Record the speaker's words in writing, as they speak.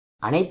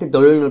அனைத்து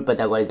தொழில்நுட்ப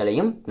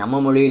தகவல்களையும் நம்ம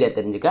மொழியில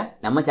தெரிஞ்சுக்க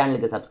நம்ம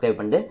சேனலுக்கு சப்ஸ்கிரைப்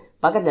பண்ணிட்டு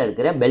பக்கத்தில்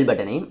இருக்கிற பெல்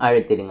பட்டனையும்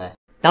அழுத்திடுங்க.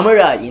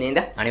 தமிழால்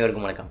இணைந்த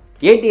அனைவருக்கும் வணக்கம்.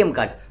 ATM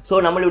cards. ஸோ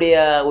நம்மளுடைய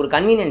ஒரு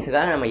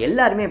கன்வீனியன்ஸுக்காக நம்ம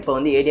எல்லாருமே இப்போ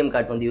வந்து ஏடிஎம்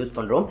கார்ட்ஸ் வந்து யூஸ்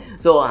பண்ணுறோம்.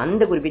 ஸோ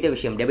அந்த குறிப்பிட்ட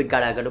விஷயம் டெபிட்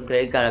கார்டாக இருக்கட்டும்,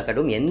 கிரெடிட் கார்டாக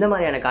இருக்கட்டும், எந்த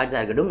மாதிரியான கார்ட்ஸாக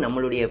இருக்கட்டும்,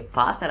 நம்மளுடைய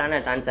ஃபாஸ்டரான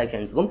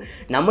டிரான்சாக்ஷன்ஸுக்கும்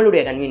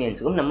நம்மளுடைய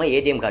கன்வீனியன்ஸுக்கும் நம்ம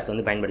ஏடிஎம் கார்ட்ஸ்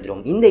வந்து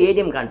பயன்படுத்துகிறோம். இந்த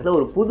ஏடிஎம் கார்ட்ஸில்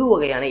ஒரு புது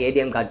வகையான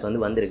ஏடிஎம் கார்ட்ஸ்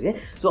வந்து வந்திருக்கு.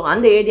 ஸோ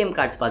அந்த ஏடிஎம்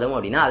கார்ட்ஸ் பார்த்தோம்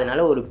அப்படின்னா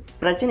அதனால் ஒரு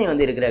பிரச்சனை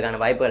வந்து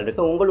இருக்கிறதுக்கான வாய்ப்புகள்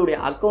இருக்குது. உங்களுடைய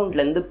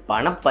அக்கௌண்ட்லேருந்து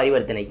பண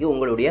பரிவர்த்தனைக்கு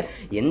உங்களுடைய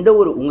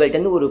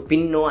உங்கள்கிட்ட ஒரு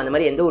பின்னோ அந்த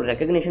மாதிரி எந்த ஒரு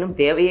ரெக்கக்னிஷனும்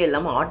தேவையே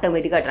இல்லாமல்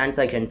ஆட்டோமேட்டிக்காக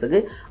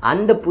டிரான்சாக்ஷன்ஸுக்கு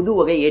அந்த புது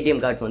வகை ஏடிஎம்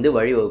கார்ட்ஸ் வந்து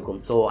வழிவகுக்கும்.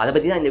 ஸோ அதை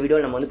பற்றி தான் இந்த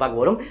வீடியோவில் நம்ம வந்து பார்க்க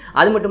போகிறோம்.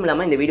 அது மட்டும்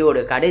இல்லாமல் இந்த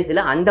வீடியோட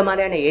கடைசியில் அந்த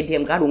மாதிரியான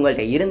ஏடிஎம் கார்டு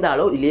உங்கள்கிட்ட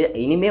இருந்தாலோ இல்லை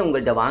இனிமேல்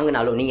உங்கள்கிட்ட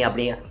வாங்கினாலோ நீங்கள்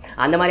அப்படி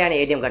அந்த மாதிரியான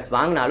ஏடிஎம் கார்ட்ஸ்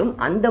வாங்கினாலும்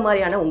அந்த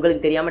மாதிரியான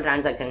உங்களுக்கு தெரியாமல்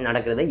டிரான்சாக்ஷன்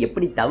நடக்கிறத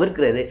எப்படி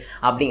தவிர்க்கிறது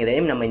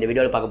அப்படிங்கிறதையும் நம்ம இந்த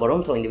வீடியோவில் பார்க்க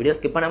போகிறோம். ஸோ இந்த வீடியோ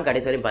ஸ்கிப் பண்ணாமல்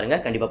கடைசி வரையும்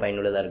பாருங்கள், கண்டிப்பாக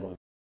பயனுள்ளதாக இருக்கும்.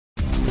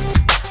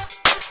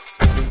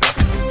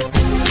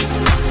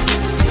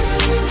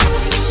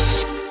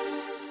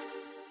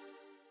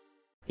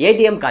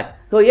 ATM cards.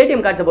 ஸோ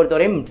ஏடிஎம் கார்ட்ஸை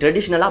பொறுத்தவரையும்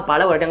ட்ரெடிஷ்னலாக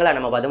பல வருடங்களாக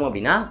நம்ம பார்த்தோம்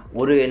அப்படின்னா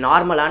ஒரு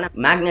நார்மலான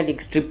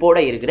மேக்னெட்டிக் ஸ்ட்ரிப்போட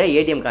இருக்கிற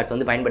ஏடிஎம் கார்ட்ஸ்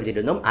வந்து பயன்படுத்திட்டு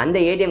இருந்தோம். அந்த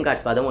ஏடிஎம்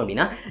கார்ட்ஸ் பார்த்தோம்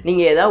அப்படின்னா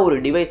நீங்கள் ஏதாவது ஒரு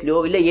டிவைஸ்லையோ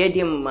இல்லை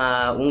ஏடிஎம்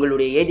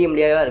உங்களுடைய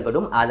ஏடிஎம்லேயோ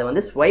இருக்கட்டும், அதை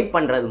வந்து ஸ்வைப்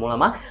பண்ணுறது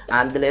மூலமாக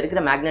அதில்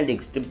இருக்கிற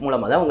மேக்னெட்டிக் ஸ்ட்ரிப்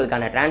மூலமாக தான்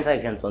உங்களுக்கான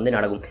டிரான்சாக்ஷன்ஸ் வந்து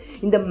நடக்கும்.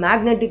 இந்த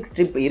மேக்னெட்டிக்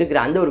ஸ்ட்ரிப் இருக்கிற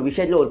அந்த ஒரு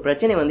விஷயத்தில் ஒரு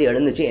பிரச்சனை வந்து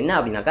எழுந்துச்சு. என்ன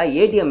அப்படின்னாக்கா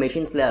ஏடிஎம்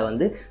மெஷின்ஸில்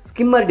வந்து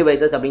ஸ்கிம்மர்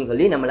டிவைசஸ் அப்படின்னு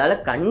சொல்லி நம்மளால்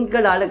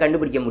கண்களால்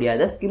கண்டுபிடிக்க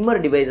முடியாத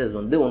ஸ்கிம்மர் டிவைசஸ்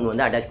வந்து ஒன்று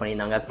வந்து அட்டாச்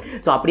பண்ணியிருந்தாங்க.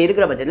 ஸோ அப்படி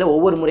இருக்கிற பட்சத்தில்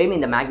ஒவ்வொரு முறையும்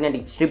இந்த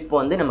மேக்னெட்டிக் ஸ்ட்ரிப்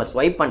வந்து நம்ம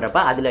ஸ்வைப் பண்ணுறப்ப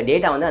அதில்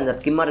டேட்டா வந்து அந்த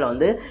ஸ்கிம்மரில்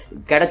வந்து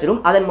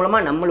கிடச்சிடும். அதன்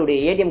மூலமாக நம்மளுடைய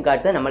ஏடிஎம்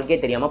கார்ட்ஸை நம்மளுக்கே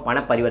தெரியாமல்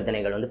பண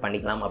பரிவர்த்தனைகள் வந்து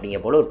பண்ணிக்கலாம் அப்படிங்கிற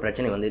போல ஒரு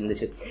பிரச்சனை வந்து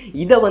இருந்துச்சு.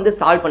 இதை வந்து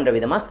சால்வ் பண்ணுற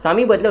விதமாக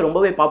சமீபத்தில்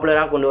ரொம்பவே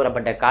பாப்புலராக கொண்டு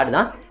வரப்பட்ட கார்டு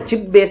தான்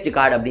சிப் பேஸ்டு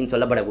கார்டு அப்படின்னு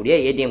சொல்லப்படக்கூடிய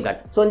ஏடிஎம்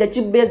கார்ட்ஸ். ஸோ இந்த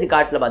சிப் பேஸ்டு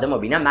கார்ட்ஸில் பார்த்தோம்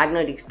அப்படின்னா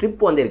மேக்னெட்டிக்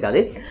ஸ்ட்ரிப் வந்து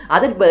இருக்காது.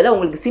 அதற்கு பதிலாக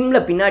உங்களுக்கு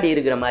சிம்மில் பின்னாடி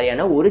இருக்கிற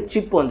மாதிரியான ஒரு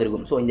சிப் வந்து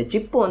இருக்கும். ஸோ இந்த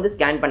சிப்பை வந்து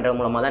ஸ்கேன் பண்ணுற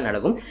மூலமாக தான்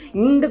நடக்கும்.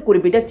 இந்த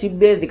குறிப்பிட்ட சிப்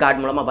பேஸ்டு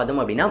கார்டு மூலமாக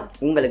பார்த்தோம் அப்படின்னா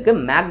உங்களுக்கு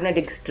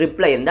மேக்னெட்டிக்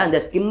ஸ்ட்ரிப்ல இருந்த அந்த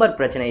ஸ்கிம்மர்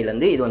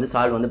பிரச்சனையிலிருந்து இது வந்து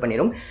சால்வ் வந்து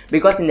பண்ணிடும்.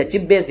 பிகாஸ் இந்த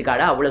சிப் பேஸ்டு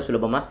கார்டை அவ்வளோ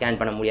சுலபமாக ஸ்கேன்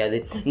பண்ண முடியாது.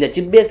 இந்த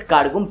சிப் பேஸ்ட்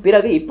கார்டுக்கும்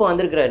பிறகு இப்போ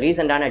வந்திருக்கிற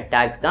ரீசெண்டான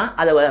டேக்ஸ் தான்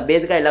அதை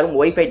பேசிக்காக எல்லாரும்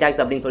வைஃபை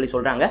டேக்ஸ் அப்படின்னு சொல்லி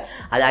சொல்கிறாங்க.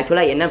 அது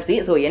ஆக்சுவலாக என்எஃப்சி.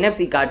 ஸோ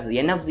என்எஃப்சி கார்ட்ஸ்,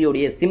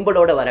 என்எஃப்சியோடைய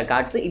சிம்பிளோட வர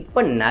கார்ட்ஸ்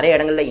இப்போ நிறைய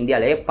இடங்களில்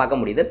இந்தியாவிலேயே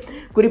பார்க்க முடியுது.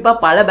 குறிப்பாக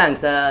பல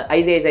பேங்க்ஸ்,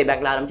 ஐசிஐசிஐ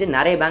பேங்க்ல ஆரம்பிச்சு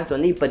நிறைய பேங்க்ஸ்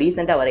வந்து இப்போ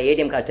ரீசெண்டாக வர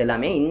ஏடிஎம் கார்ட்ஸ்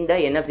எல்லாமே இந்த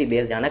என்எஃப்சி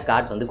பேஸ்டான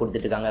கார்ட்ஸ் வந்து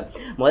கொடுத்துட்டு இருக்காங்க.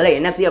 முதல்ல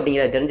என்எஃப்சி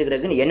அப்படிங்கிறத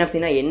தெரிஞ்சுக்கிறதுக்கு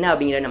என்எஃப்சினா என்ன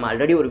அப்படிங்கிற நம்ம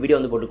ஆல்ரெடி ஒரு வீடியோ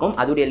வந்து போட்டுருக்கோம்.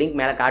 அதோடைய லிங்க்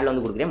மேலே கார்டில் வந்து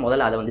கொடுக்குறேன்.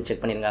 முதல்ல அதை வந்து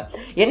செக் பண்ணிருங்க.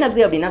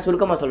 என்எஃப்சி அப்படின்னா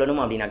சுருக்கமாக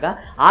சொல்லணும் அப்படின்னாக்கா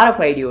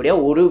ஆர்எஃப்ஐடியோட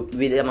ஒரு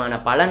விதமான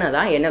பலனை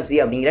தான் என்எஃப்சி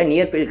அப்படிங்கிற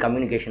நியர் ஃபீல்ட்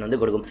கம்யூனிகேஷன்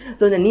வந்து கொடுக்கும்.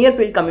 ஸோ இந்த நியர்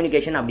ஃபீல்ட்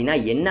கம்யூனிகேஷன் அப்படின்னா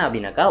என்ன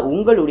அப்படின்னாக்கா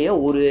உங்களுடைய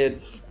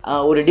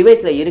ஒரு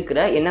டிவைஸில் இருக்கிற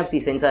என்எஃப்சி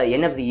சென்சார்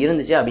என்எஃப்சி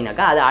இருந்துச்சு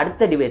அப்படின்னாக்கா அது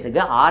அடுத்த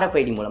டிவைஸுக்கு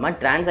ஆர்எஃப்ஐடி மூலமாக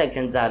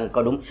டிரான்சாக்ஷன்ஸாக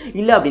இருக்கட்டும்,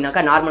 இல்லை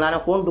அப்படின்னாக்கா நார்மலான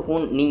ஃபோன் டு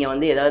ஃபோன் நீங்கள்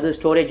வந்து ஏதாவது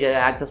ஸ்டோரேஜ்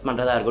ஆக்சஸ்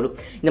பண்ணுறதா இருக்கட்டும்,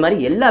 இந்த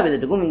மாதிரி எல்லா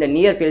விதத்துக்கும் இந்த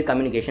நியர் ஃபீல்ட்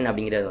கம்யூனிகேஷன்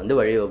அப்படிங்கிறது வந்து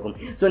வழிவகுக்கும்.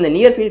 ஸோ இந்த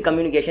நியர் ஃபீல்ட்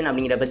கம்யூனிகேஷன்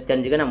அப்படிங்கிற பற்றி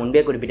தெரிஞ்சுக்க நான்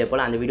முன்பே குறிப்பிட்ட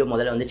போல் அந்த வீடியோ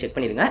முதல்ல வந்து செக்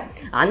பண்ணிடுங்க.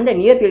 அந்த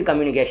நியர் ஃபீல்ட்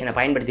கம்யூனிகேஷனை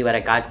பயன்படுத்தி வர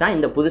கார்ட்ஸ் தான்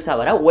இந்த புதுசாக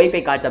வர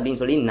வைஃபை கார்ட்ஸ்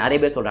அப்படின்னு சொல்லி நிறைய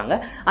பேர் சொல்கிறாங்க.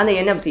 அந்த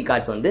என்எஃப்சி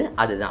கார்ட்ஸ் வந்து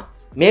அதுதான்.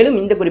 மேலும்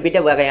இந்த குறிப்பிட்ட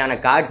வகையான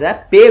கார்ட்ஸை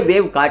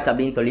Paywave கார்ட்ஸ்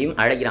அப்படின்னு சொல்லியும்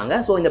அழைக்கிறாங்க.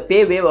 ஸோ இந்த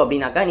Paywave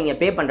அப்படின்னாக்கா நீங்கள்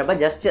பே பண்ணுறப்ப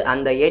ஜஸ்ட்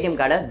அந்த ஏடிஎம்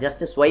கார்டை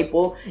ஜஸ்ட்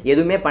ஸ்வைப்போ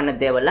எதுவுமே பண்ண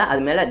தேவையில்லை,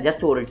 அது மேலே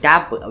ஜஸ்ட் ஒரு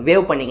டேப்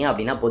வேவ் பண்ணிங்க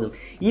அப்படின்னா போதும்.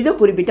 இதை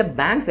குறிப்பிட்ட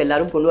பேங்க்ஸ்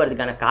எல்லாரும் கொண்டு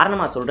வரதுக்கான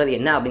காரணமாக சொல்கிறது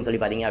என்ன அப்படின்னு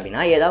சொல்லி பார்த்தீங்க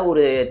அப்படின்னா ஏதாவது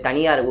ஒரு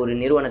தனியார் ஒரு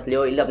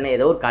நிறுவனத்திலையோ இல்லை அப்படின்னா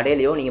ஏதோ ஒரு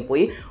கடையிலையோ நீங்கள்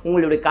போய்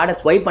உங்களுடைய கார்டை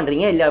ஸ்வைப்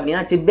பண்ணுறீங்க, இல்லை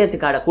அப்படின்னா சிப் பேஸ்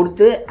கார்டை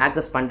கொடுத்து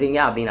ஆக்சஸ் பண்ணுறீங்க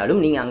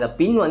அப்படின்னாலும் நீங்கள் அங்கே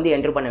பின் வந்து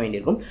என்டர் பண்ண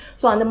வேண்டியிருக்கும்.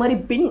 ஸோ அந்த மாதிரி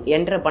பின்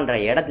என்டர் பண்ணுற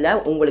இடத்துல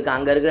உங்களுக்கு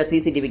அங்கே இருக்கிற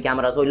சிசிடிவி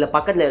கேமராஸோ இல்லை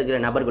பக்கத்தில் இருக்கிற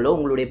நபர்களோ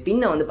உங்களுடைய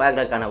பின்னை வந்து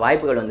பார்க்கறதுக்கான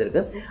வாய்ப்புகள் வந்து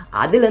இருக்கு.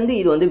 அதுலேருந்து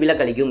இது வந்து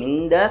விலக்களிக்கும்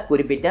இந்த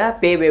குறிப்பிட்ட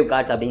Paywave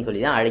கார்ட்ஸ் அப்படின்னு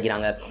சொல்லி தான்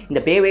அழைக்கிறாங்க. இந்த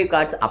Paywave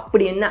கார்ட்ஸ்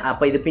அப்படி என்ன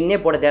அப்போ இது பின்னே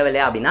போட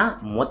தேவையில்லையா அப்படின்னா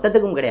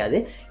மொத்தத்துக்கும் கிடையாது.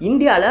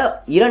 இந்தியாவில்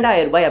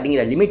 2000 ரூபாய்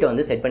அப்படிங்கிற லிமிட்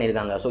வந்து செட்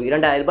பண்ணியிருக்காங்க. ஸோ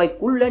 2000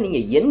 ரூபாய்க்குள்ள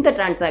நீங்கள் எந்த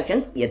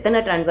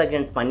எத்தனை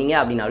டிரான்சாக்ஷன்ஸ் பண்ணீங்க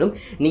அப்படின்னாலும்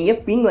நீங்கள்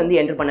பின் வந்து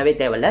என்டர் பண்ணவே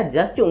தேவையில்லை.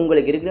 ஜஸ்ட்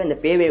உங்களுக்கு இருக்கிற இந்த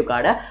Paywave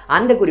கார்டை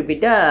அந்த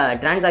குறிப்பிட்ட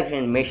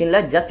டிரான்சாக்ஷன்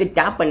மெஷினில் ஜஸ்ட்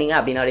டேப் பண்ணீங்க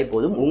அப்படின்னாலே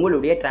போதும்,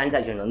 உங்களுடைய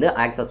டிரான்சாக்ஷன் வந்து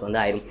ஆக்சஸ்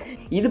வந்து ஆயிரும்.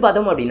 இது பார்த்தோம்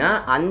அப்படின்னா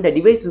அந்த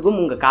டிவைஸுக்கும்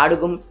உங்கள்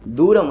கார்டுக்கும்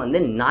தூரம் வந்து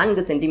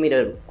 4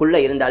 சென்டிமீட்டருக்குள்ளே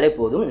இருந்தாலே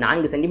போதும்,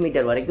 4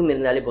 சென்டிமீட்டர் வரைக்கும்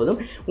இருந்தாலே போதும்,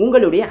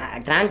 உங்களுடைய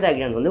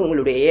டிரான்சாக்ஷன் வந்து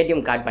உங்களுடைய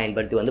ஏடிஎம் கார்டு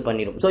பயன்படுத்தி வந்து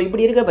பண்ணிடும். ஸோ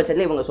இப்படி இருக்கிற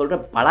பட்சத்தில் இவங்க சொல்கிற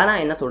பலனா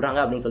என்ன சொல்கிறாங்க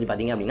அப்படின்னு சொல்லி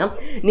பார்த்தீங்க அப்படின்னா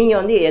நீங்கள்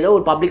வந்து ஏதோ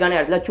ஒரு பப்ளிக்கான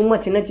இடத்துல சும்மா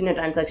சின்ன சின்ன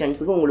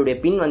டிரான்சாக்ஷன்ஸுக்கு உங்களுடைய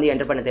பின் வந்து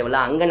என்டர் பண்ண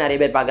தேவையில்ல, அங்கே நிறைய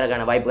பேர்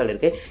பார்க்கறதுக்கான வாய்ப்புகள்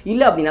இருக்குது.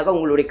 இல்லை அப்படின்னாக்கா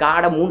உங்களுடைய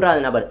கார்டை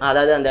 3வது நபர்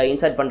அதாவது அந்த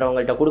இன்சர்ட்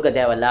பண்ணுறவங்கள்ட்ட கொடுக்க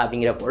தேவையில்ல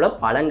அப்படிங்கிற போல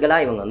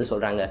பலன்களாக இவங்க வந்து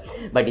சொல்கிறாங்க.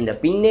 பட் இந்த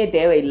பின்னே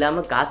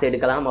தேவையில்லாமல் காசு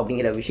எடுக்கலாம்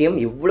அப்படிங்கிற விஷயம்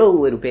இவ்வளோ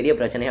எவ்வளோ ஒரு பெரிய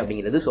பிரச்சனை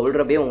அப்படிங்கிறது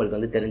சொல்கிறப்பே உங்களுக்கு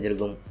வந்து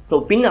தெரிஞ்சிருக்கும். ஸோ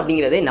பின்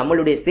அப்படிங்கிறது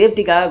நம்மளுடைய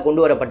சேஃப்டிக்காக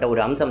கொண்டு வரப்பட்ட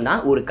ஒரு அம்சம்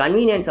தான். ஒரு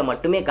கன்வீனியன்ஸை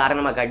மட்டுமே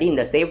காரணமாக காட்டி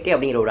இந்த சேஃப்டி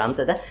அப்படிங்கிற ஒரு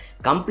அம்சத்தை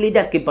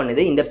கம்ப்ளீட்டாக ஸ்கிப்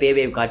பண்ணுது இந்த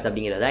பேவேவ் கார்ட்ஸ்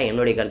அப்படிங்கிறதா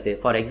என்னுடைய கருத்து.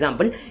 ஃபார்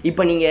எக்ஸாம்பிள்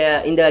இப்போ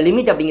நீங்கள் இந்த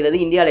லிமிட் அப்படிங்கிறது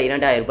இந்தியாவில்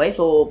 2000 ரூபாய்.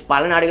 ஸோ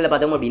பல நாடுகளில்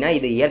பார்த்தோம் அப்படின்னா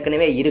இது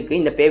ஏற்கனவே இருக்குது.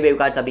 இந்த பேவேவ்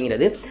கார்ட்ஸ்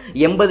அப்படிங்கிறது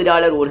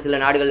 $80 ஒரு சில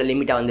நாடுகளில்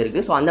லிமிட்டாக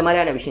வந்துருக்கு. ஸோ அந்த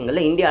மாதிரியான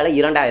விஷயங்களில் இந்தியாவில்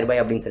 2000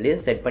 ரூபாய் அப்படின்னு சொல்லி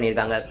செட்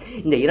பண்ணியிருக்காங்க.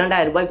 இந்த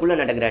 2000 ரூபாய்க்குள்ளே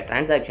நடக்கிற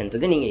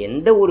டிரான்சாக்ஷன்ஸுக்கு நீங்கள்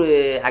எந்த ஒரு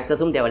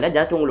ஆக்சஸும் தேவையில்லை.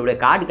 ஜஸ்ட் உங்களுடைய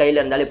கார்டு கையில்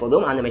இருந்தாலே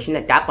போதும், அந்த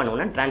மிஷினில் டேப்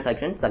பண்ணோன்னா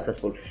டிரான்சாக்ஷன்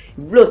சக்ஸஸ்ஃபுல்.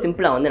 இவ்வளோ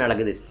சிம்பிளாக வந்து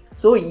நடக்குது.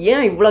 ஸோ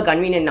ஏன் இவ்வளோ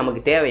கன்வீனியன்ட்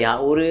நமக்கு தேவையா?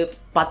 ஒரு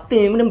 10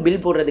 நிமிடம்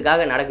பில்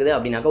போடுறதுக்காக நடக்குது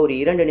அப்படின்னாக்கா ஒரு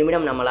 2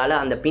 நிமிடம் நம்மளால்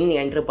அந்த பின்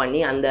என்ட்ரு பண்ணி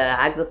அந்த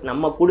ஆக்சஸ்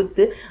நம்ம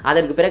கொடுத்து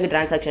அதற்கு பிறகு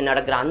டிரான்சாக்ஷன்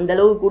நடக்கிற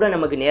அந்தளவு கூட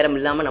நமக்கு நேரம்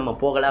இல்லாமல் நம்ம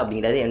போகலாம்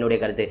அப்படிங்கிறது என்னுடைய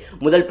கருத்து.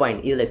 முதல்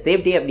பாயிண்ட், இதில்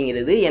சேஃப்டி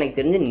அப்படிங்கிறது எனக்கு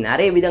தெரிஞ்சு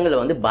நிறைய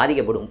விதங்களில் வந்து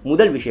பாதிக்கப்படும்.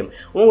 முதல் விஷயம்,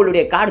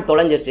 உங்களுடைய கார்டு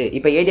தொலைஞ்சிருச்சு.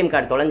 இப்போ ஏடிஎம்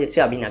கார்டு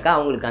தொலைஞ்சிருச்சு அப்படின்னாக்கா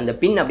அவங்களுக்கு அந்த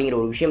பின் அப்படிங்கிற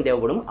ஒரு விஷயம்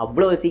தேவைப்படும்.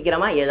 அவ்வளோ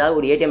சீக்கிரமாக ஏதாவது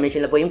ஒரு ஏடிஎம்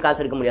மிஷினில் போயும்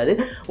காசு எடுக்க முடியாது,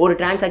 ஒரு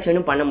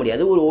டிரான்சாக்ஷனும் பண்ண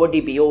முடியாது. ஒரு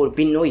ஓடிபியோ ஒரு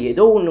பின்னோ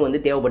ஏதோ ஒன்று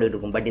வந்து தேவைப்பட்டு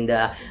இருக்கும். பட் இந்த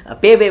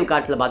பேவேவ்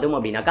கார்ட்ஸில் பார்த்தோம்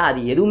அப்படின்னாக்கா அது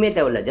எதுவுமே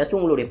தேவையில்லை. ஜஸ்ட்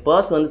உங்களுடைய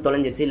பர்ஸ் வந்து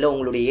தொலைஞ்சிருச்சு, இல்லை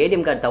உங்களுடைய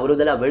ஏடிஎம் கார்டு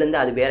தவறுதலாக விழுந்து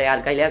அது வேற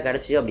யார் கையிலையா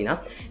கிடச்சி அப்படின்னா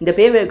இந்த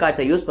பேவேவ்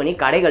கார்ட்ஸை யூஸ் பண்ணி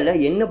கடைகளில்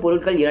என்ன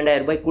பொருட்கள்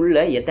 2000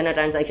 ரூபாய்க்குள்ளே எத்தனை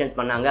டிரான்சாக்ஷன்ஸ்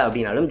பண்ணாங்க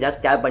அப்படின்னாலும்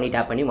ஜஸ்ட் டேப்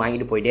பண்ணி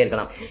வாங்கிட்டு போயிட்டே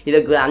இருக்கலாம்.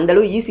 இதுக்கு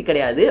அந்தளவு ஈஸி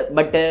கிடையாது.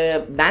 பட்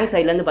பேங்க்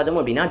சைட்லேருந்து பார்த்தோம்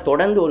அப்படின்னா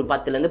தொடர்ந்து ஒரு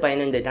 10லேருந்து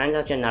 15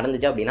 டிரான்சாக்ஷன்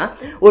நடந்துச்சு அப்படின்னா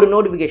ஒரு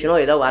நோட்டிஃபிகேஷனோ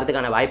ஏதோ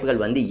வரதுக்கான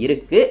வாய்ப்புகள் வந்து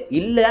இருக்குது.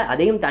 இல்லை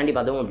அதையும் தாண்டி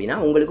பார்த்தோம் அப்படின்னா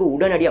உங்களுக்கு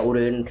உடனடியாக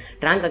ஒரு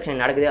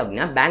டிரான்சாக்ஷன் நடக்குது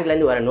அப்படின்னா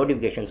பேங்க்லேருந்து வர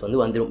நோட்டிஃபிகேஷன்ஸ்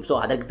வந்து வந்துடும். ஸோ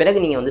அதற்கு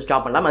பிறகு நீங்கள் வந்து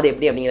ஸ்டாப் பண்ணலாம். அது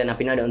எப்படி அப்படிங்கிற நான்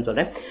பின்னாடி வந்து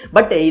சொல்கிறேன்.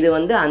 பட் இது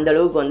வந்து அந்த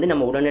அளவுக்கு வந்து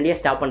நம்ம உடனடியாக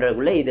ஸ்டாப்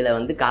பண்ணுறதுக்குள்ள இதில்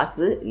வந்து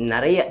காசு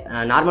நிறைய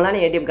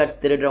நார்மலான ஏடிஎம்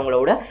கார்ட்ஸ்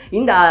திருடுறவங்களோட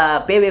இந்த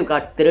பேவேவ்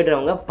கார்ட்ஸ்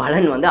திருடுறவங்க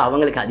பலன் வந்து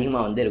அவங்களுக்கு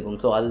அதிகமாக வந்து இருக்கும்.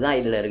 ஸோ அதுதான்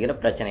இதில் இருக்கிற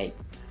பிரச்சனை.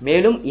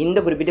 மேலும் இந்த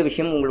குறிப்பிட்ட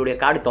விஷயம் உங்களுடைய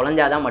கார்டு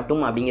தொலைஞ்சாதான்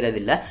மட்டும் அப்படிங்கிறது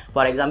இல்லை.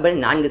 ஃபார் எக்ஸாம்பிள்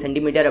 4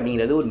 சென்டிமீட்டர்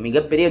அப்படிங்கிறது ஒரு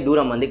மிகப்பெரிய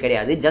தூரம் வந்து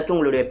கிடையாது. ஜஸ்ட்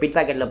உங்களுடைய பிட்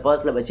பேக்கெட்டில்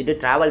பர்ஸில் வச்சுட்டு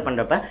ட்ராவல்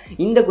பண்ணுறப்ப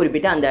இந்த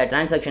குறிப்பிட்ட அந்த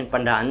டிரான்சாக்ஷன்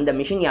பண்ணுற அந்த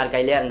மிஷின் யார்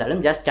கையிலே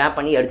இருந்தாலும் ஜஸ்ட் டேப்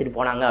பண்ணி எடுத்துகிட்டு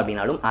போனாங்க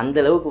அப்படின்னாலும் அந்த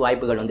அளவுக்கு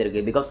வாய்ப்புகள் வந்து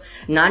இருக்குது. பிகாஸ்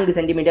 4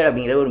 சென்டிமீட்டர்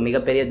அப்படிங்கிறது ஒரு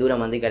மிகப்பெரிய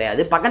தூரம் வந்து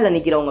கிடையாது. பக்கத்தில்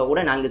நிற்கிறவங்க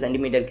கூட 4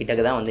 சென்டிமீட்டர்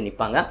கிட்டக்கு தான் வந்து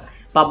நிற்பாங்க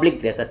பப்ளிக்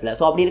பிளேசஸில்.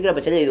 ஸோ அப்படி இருக்கிற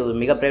பட்சத்தில் இது ஒரு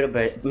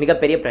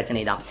மிகப்பெரிய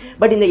பிரச்சனை தான்.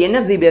 பட் இந்த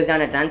NFC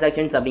பேஸ்டான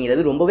டிரான்சாக்ஷன்ஸ்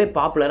அப்படிங்கிறது ரொம்பவே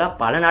பாப்புலராக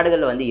பல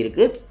நாடுகளில் வந்து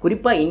இருக்குது.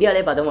 குறிப்பாக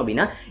இந்தியாவிலே பார்த்தோம்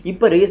அப்படின்னா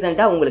இப்போ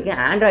ரீசெண்டாக உங்களுக்கு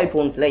ஆண்ட்ராய்ட்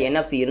ஃபோன்ஸில்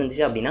NFC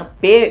இருந்துச்சு அப்படின்னா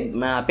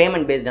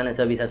பேமெண்ட் பேஸ்டான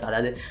சர்வீசஸ்,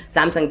 அதாவது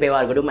சாம்சங்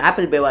பேவாக இருக்கட்டும்,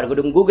 ஆப்பிள் பேவாக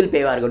இருக்கட்டும், கூகுள்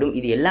பேவாக இருக்கட்டும்,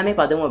 இது எல்லாமே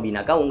பார்த்தோம்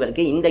அப்படின்னாக்கா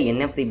உங்களுக்கு இந்த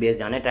NFC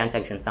பேஸ்டான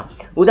டிரான்சாக்ஷன்ஸ் தான்.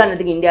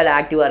 உதாரணத்துக்கு இந்தியாவில்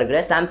ஆக்டிவாக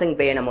இருக்கிற சாம்சங்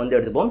பேயை நம்ம வந்து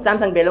எடுத்துப்போம்.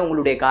 சாம்சங் பேயில்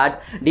உங்களுடைய கார்ட்ஸ்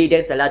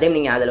டீடைல்ஸ் எல்லாத்தையும்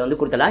நீங்கள் அதில் வந்து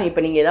கொடுத்தலாம்.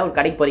 இப்போ நீங்கள் ஏதாவது ஒரு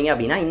கடைக்கு போகிறீங்க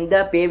அப்படின்னா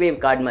இந்த பேவேவ்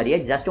கார்டு மாதிரியே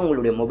ஜஸ்ட்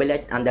உங்களுடைய மொபைலை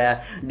அந்த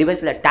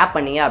டிவைஸில் டேப்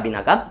பண்ணீங்க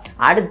அப்படின்னாக்கா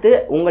அடுத்து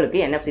உங்களுக்கு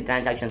NFC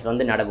டிரான்சாக்ஷன்ஸ்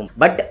வந்து நடக்கும்.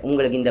 பட்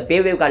உங்களுக்கு இந்த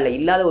பேவேவ் கார்டில்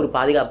இல்லாத ஒரு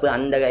பாதுகாப்பு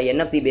அந்த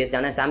NFC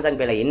பேஸ்டான சாம்சங்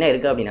பேல என்ன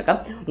இருக்குது அப்படின்னாக்கா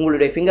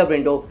உங்களுடைய ஃபிங்கர்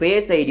பிரிண்டோ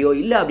ஃபேஸ் ஐடியோ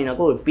இல்லை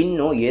அப்படின்னாக்கா ஒரு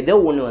பின்னோ ஏதோ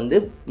ஒன்று வந்து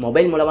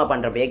மொபைல் மூலமாக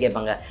பண்ணுறப்பே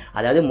கேட்பாங்க.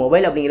 அதாவது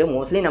மொபைல் அப்படிங்கிறது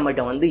மோஸ்ட்லி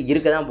நம்மகிட்ட வந்து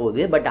இருக்க தான்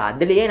போகுது. பட்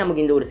அதுலேயே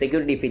நமக்கு இந்த ஒரு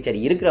செக்யூரிட்டி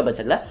ஃபீச்சர் இருக்கிற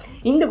பட்சத்தில்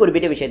இந்த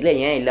குறிப்பிட்ட விஷயத்தில்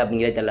ஏன் இல்லை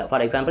அப்படிங்கிறது தெரியல.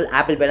 ஃபார் எக்ஸாம்பிள்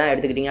ஆப்பிள் பேலாம்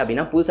எடுத்துக்கிட்டிங்க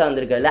அப்படின்னா புதுசாக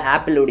வந்திருக்கிறதுல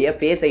ஆப்பிளுடைய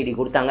ஃபேஸ் ஐடி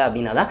கொடுத்தாங்க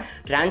அப்படின்னா தான்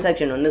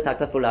டிரான்சாக்ஷன் வந்து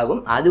சக்ஸஸ்ஃபுல் ஆகும்.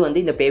 அது வந்து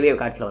இந்த பேவேவ்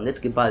கார்ட்ஸில் வந்து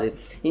ஸ்கிப் ஆகுது.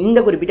 இந்த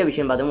குறிப்பிட்ட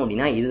விஷயம் பார்த்தோம்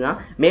அப்படின்னா இதுதான்.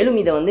 மேலும்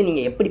இதை வந்து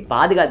நீங்கள் எப்படி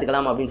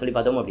பாதுகாத்துக்கலாம் அப்படின்னு சொல்லி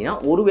பார்த்தோம் அப்படின்னா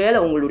ஒருவேளை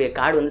உங்களுடைய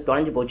கார்டு வந்து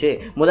தொலைஞ்சு போச்சு,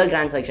 முதல்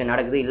டிரான்சாக்ஷன்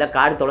நடக்குது, இல்லை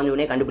கார்டு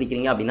தொலைஞ்சோடனே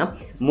கண்டுபிடிக்கிறீங்க அப்படின்னா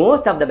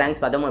மோஸ்ட் ஆஃப் த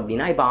பேங்க்ஸ் பார்த்தோம்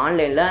அப்படின்னா இப்போ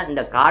ஆன்லைனில்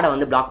இந்த கார்டை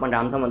வந்து பிளாக் பண்ணுற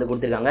அம்சம் வந்து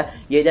கொடுத்துருக்காங்க.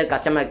 ஏதோ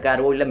கஸ்டமர்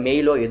கேரோ இல்லை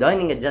மெயிலோ ஏதோ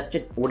நீங்கள் ஜஸ்ட்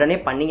உடனே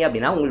பண்ணீங்க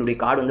அப்படின்னா உங்களுடைய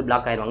கார்டு வந்து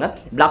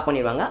பிளாக்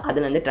பண்ணிடுவாங்க.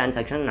 அதில் வந்து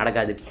டிரான்சாக்ஷன்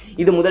நடக்காது.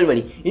 இது முதல்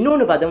வழி.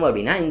 இன்னொன்று பார்த்தோம்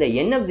அப்படின்னா இந்த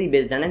NFC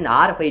பேஸ்டான இந்த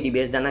RFID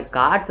பேஸ்டான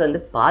கார்ட்ஸ்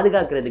வந்து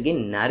பாதுகாக்கிறதுக்கு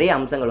நிறைய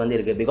அம்சங்கள் வந்து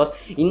இருக்குது. பிகாஸ்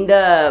இந்த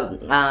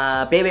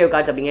பேவேவ்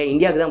கார்ட்ஸ் அப்படிங்கிற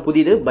இந்தியாவுக்கு தான்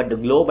புதிது. பட்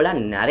குளோபலாக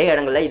நிறைய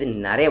இடங்களில் இது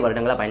நிறைய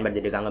வருடங்களாக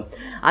பயன்படுத்திட்டு இருக்காங்க.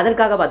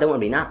 அதற்காக பார்த்தோம்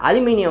அப்படின்னா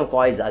அலுமினியம்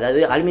ஃபாயில்ஸ்,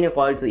 அதாவது அலுமினியம்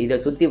ஃபாயில்ஸ் இதை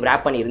சுற்றி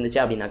ரேப் பண்ணி இருந்துச்சு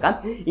அப்படின்னாக்கா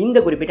இந்த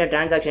குறிப்பிட்ட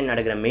டிரான்சாக்ஷன்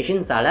நடக்கிற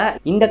மெஷின்ஸால்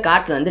இந்த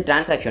கார்ட்ஸில் வந்து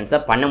டிரான்சாக்ஷன்ஸை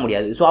பண்ண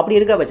முடியாது. ஸோ அப்படி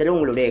இருக்கிற பட்சத்தில்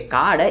உங்களுடைய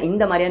கார்டை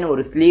இந்த மாதிரியான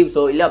ஒரு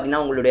ஸ்லீவ்ஸோ இல்லை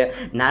அப்படின்னா உங்களுடைய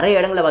நிறைய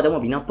இடங்களில் பார்த்தோம்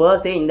அப்படின்னா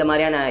பர்ஸே இந்த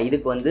மாதிரியான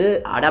இதுக்கு வந்து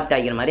அடாப்ட்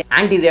ஆகிற மாதிரி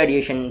ஆன்டி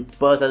ரேடியேஷன்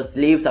பர்சஸ்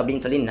ஸ்லீவ்ஸ்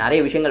அப்படின்னு சொல்லி நிறைய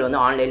விஷயங்கள் வந்து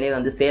ஆன்லைன்லேயே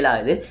வந்து சேல்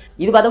ஆகுது.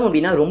 இது பார்த்தோம்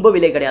அப்படின்னா ரொம்ப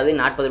விலை கிடையாது,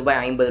 40 ரூபாய்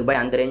 50 ரூபாய்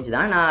அந்த ரேஞ்ச்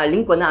தான். நான்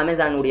லிங்க் வந்து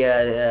அமேசானுடைய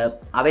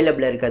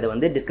அவைலபிள் இருக்கிறத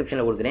வந்து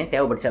டிஸ்கிரிப்ஷனில் கொடுக்குறேன்,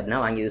 தேவைப்படுச்சு அப்படின்னா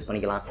வாங்கி யூஸ்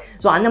பண்ணிக்கலாம்.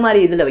 ஸோ அந்த மாதிரி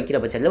இதில் வைக்கிற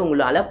பட்சத்தில்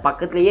உங்களால்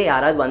பக்கத்துலேயே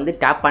யாராவது வந்து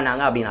டேப்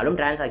பண்ணாங்க அப்படின்னாலும்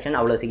டிரான்சாக்ஷன்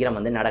அவ்வளோ சீக்கிரம்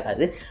வந்து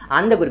நடக்காது.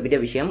 அந்த குறிப்பிட்ட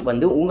விஷயம்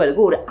வந்து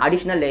உங்களுக்கு ஒரு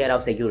அடிஷ்னல் லேயர்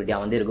ஆஃப்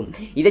செக்யூரிட்டியாக வந்து இருக்கும்.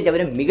 இதை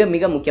தவிர மிக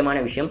மிக முக்கியமான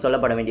விஷயம்,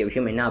 சொல்லப்பட வேண்டிய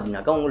விஷயம் என்ன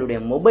அப்படின்னாக்கா உங்களுடைய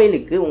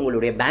மொபைலுக்கு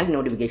உங்களுடைய பேங்க்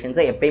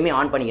நோட்டிஃபிகேஷன்ஸை எப்பயுமே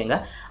ஆன் பண்ணிக்கோங்க.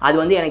 அது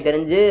வந்து எனக்கு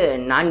தெரிஞ்சு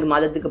 4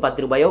 மாதத்துக்கு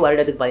 10 ரூபாயோ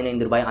வருடத்துக்கு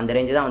 15 ரூபாயோ அந்த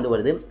ரேஞ்சு தான் வந்து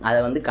வருது. அதை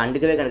வந்து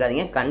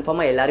கண்டுக்காதீங்க.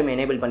 கன்ஃபார்மாக எல்லாரும்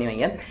எனேபிள் பண்ணி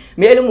வைங்க.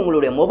 மேலும்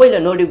உங்களுடைய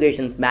மொபைலில்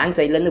நோட்டிஃபிகேஷன்ஸ் பேங்க்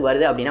சைட்லேருந்து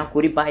வருது அப்படின்னா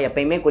குறிப்பாக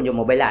எப்பயுமே கொஞ்சம்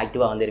மொபைலில்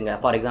ஆக்டிவாக வந்துருங்க.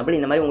 ஃபார் எக்ஸாம்பிள்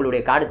இந்த மாதிரி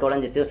உங்களுடைய கார்டு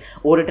தொலைஞ்சிச்சு,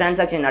 ஒரு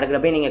டிரான்சாக்ஷன்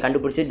நடக்கிறப்ப நீங்கள்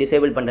கண்டுபிடிச்சி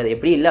டிசேபிள் பண்ணுறது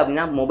எப்படி, இல்லை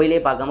அப்படின்னா மொபைலே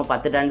பார்க்காம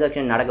 10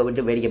 டிரான்சாக்ஷன் நடக்க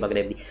விட்டு வேடிக்கை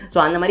பார்க்குறது எப்படி. ஸோ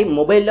அந்த மாதிரி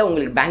மொபைலில்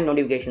உங்களுக்கு பேங்க்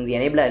நோட்டிஃபிகேஷன்ஸ்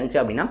எனேபிளாக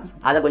இருந்துச்சு அப்படின்னா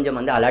அதை கொஞ்சம்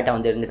வந்து அலர்ட்டாக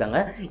வந்து இருந்துக்காங்க.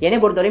 என்னை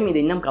பொறுத்தவரையும் இது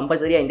இன்னும்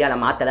கம்பல்சரியாக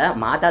இந்தியாவில்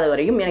மாற்றாத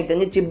வரைக்கும் எனக்கு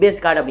தெரிஞ்சு சிப்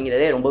பேஸ் கார்டு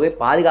அப்படிங்கிறதே ரொம்பவே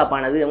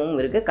பாதுகாப்பானதும்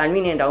இருக்குது,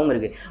 கன்வீனியன்ட்டாகவும்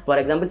இருக்குது. ஃபார்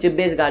எக்ஸாம்பிள் சிப்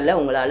பேஸ் கார்டில்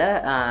உங்களால்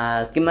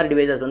ஸ்கிம்மர்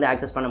டிவைசஸ் வந்து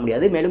ஆக்சஸ் பண்ண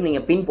முடியாது. மேலும்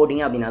நீங்கள் பின்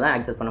போட்டிங்க அப்படின்னா தான்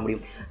ஆக்சஸ் பண்ண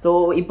முடியும். ஸோ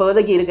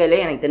இப்போதைக்கு இருக்கிறதுலே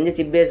எனக்கு தெரிஞ்ச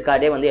சிப் பேஸ்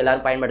கார்டே வந்து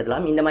எல்லாரும்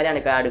பயன்படுத்தலாம். இந்த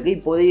மாதிரியான கார்டுக்கு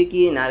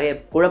இப்போதைக்கு நிறைய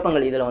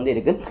குழப்பங்கள் இதில் வந்து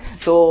இருக்குது.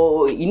 ஸோ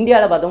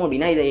இந்தியாவில் பார்த்தோம்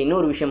அப்படின்னா இதை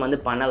இன்னொரு விஷயம் வந்து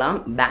பண்ணலாம்.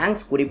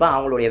 பேங்க்ஸ் குறிப்பாக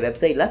அவங்களுடைய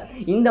வெப்சைட்டில்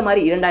இந்த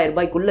மாதிரி 2000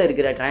 ரூபாய்க்குள்ளே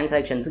இருக்கிற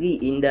டிரான்சாக்ஷன்ஸுக்கு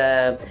இந்த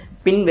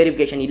பின்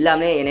வெரிஃபிகேஷன்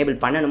இல்லாமல் எனேபிள்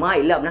பண்ணணுமா,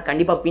 இல்லை அப்படின்னா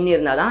கண்டிப்பாக பின்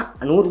இருந்தால் தான்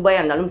 100 ரூபாயாக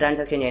இருந்தாலும்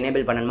டிரான்சாக்ஷன்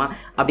எனேபிள் பண்ணணுமா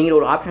அப்படிங்கிற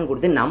ஒரு ஆப்ஷன்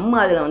கொடுத்து நம்ம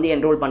அதில் வந்து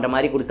என்ரோல் பண்ணுற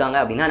மாதிரி கொடுத்தாங்க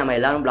அப்படின்னா நம்ம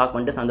எல்லாரும் பிளாக்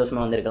பண்ணிட்டு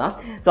சந்தோஷமாக வந்துருக்கலாம்.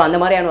 ஸோ அந்த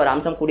மாதிரியான ஒரு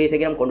அம்சம் கூடிய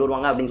சீக்கிரம் கொண்டு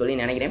வருவாங்க அப்படின்னு சொல்லி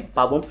நினைக்கிறேன்.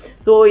 பார்ப்போம்.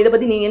 ஸோ இதை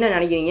பற்றி நீங்கள் என்ன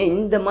நினைக்கிறீங்க?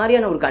 இந்த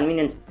மாதிரியான ஒரு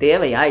கன்வீனியன்ஸ்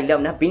தேவையா, இல்லை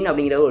அப்படின்னா பின்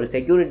அப்படிங்கிற ஒரு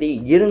செக்யூரிட்டி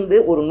இருந்து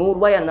ஒரு 100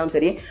 ரூபாயாக இருந்தாலும்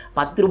சரி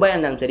 10 ரூபாயாக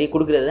இருந்தாலும் சரி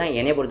கொடுக்குறது தான்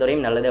என்னை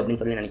பொறுத்தவரையும் நல்லது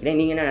அப்படின்னு சொல்லி நினைக்கிறேன்.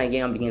 நீங்கள் என்ன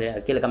நினைக்கிறீங்க அப்படிங்கிற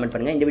கீழே கமெண்ட்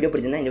பண்ணுங்கள். இந்த வீடியோ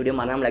பிடிச்சிருந்தா இந்த வீடியோ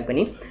மறக்காம லைக்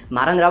பண்ணி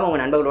மறந்துடாமல்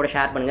உங்கள் நண்பர்களோட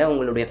ஷேர் பண்ணுங்கள்,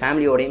 உங்களுடைய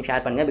ஃபேமிலியோடையும்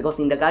ஷேர் பண்ணுங்கள்.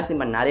 பிகாஸ் இந்த கார்ட்ஸ்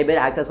இப்போ நிறைய பேர்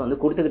ஆக்சஸ் வந்து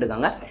கொடுத்துக்கிட்டு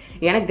இருக்காங்க.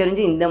 எனக்கு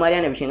தெரிஞ்சு இந்த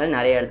மாதிரியான விஷயங்கள்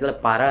நிறைய இடத்துல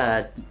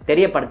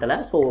தெரியப்படுத்தலை.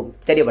 ஸோ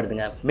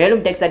தெரியப்படுத்துங்க.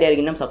 மேலும் டெக்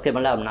சாட்டியருக்கு இன்னும் சப்ஸ்கிரைப்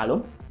பண்ணல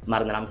அப்படின்னாலும்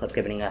மறந்துடாமல்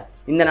சப்ஸ்கிரைப் பண்ணுங்க.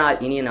 இந்த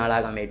நாள் இனிய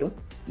நாளாக அமையட்டும்.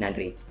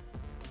 நன்றி.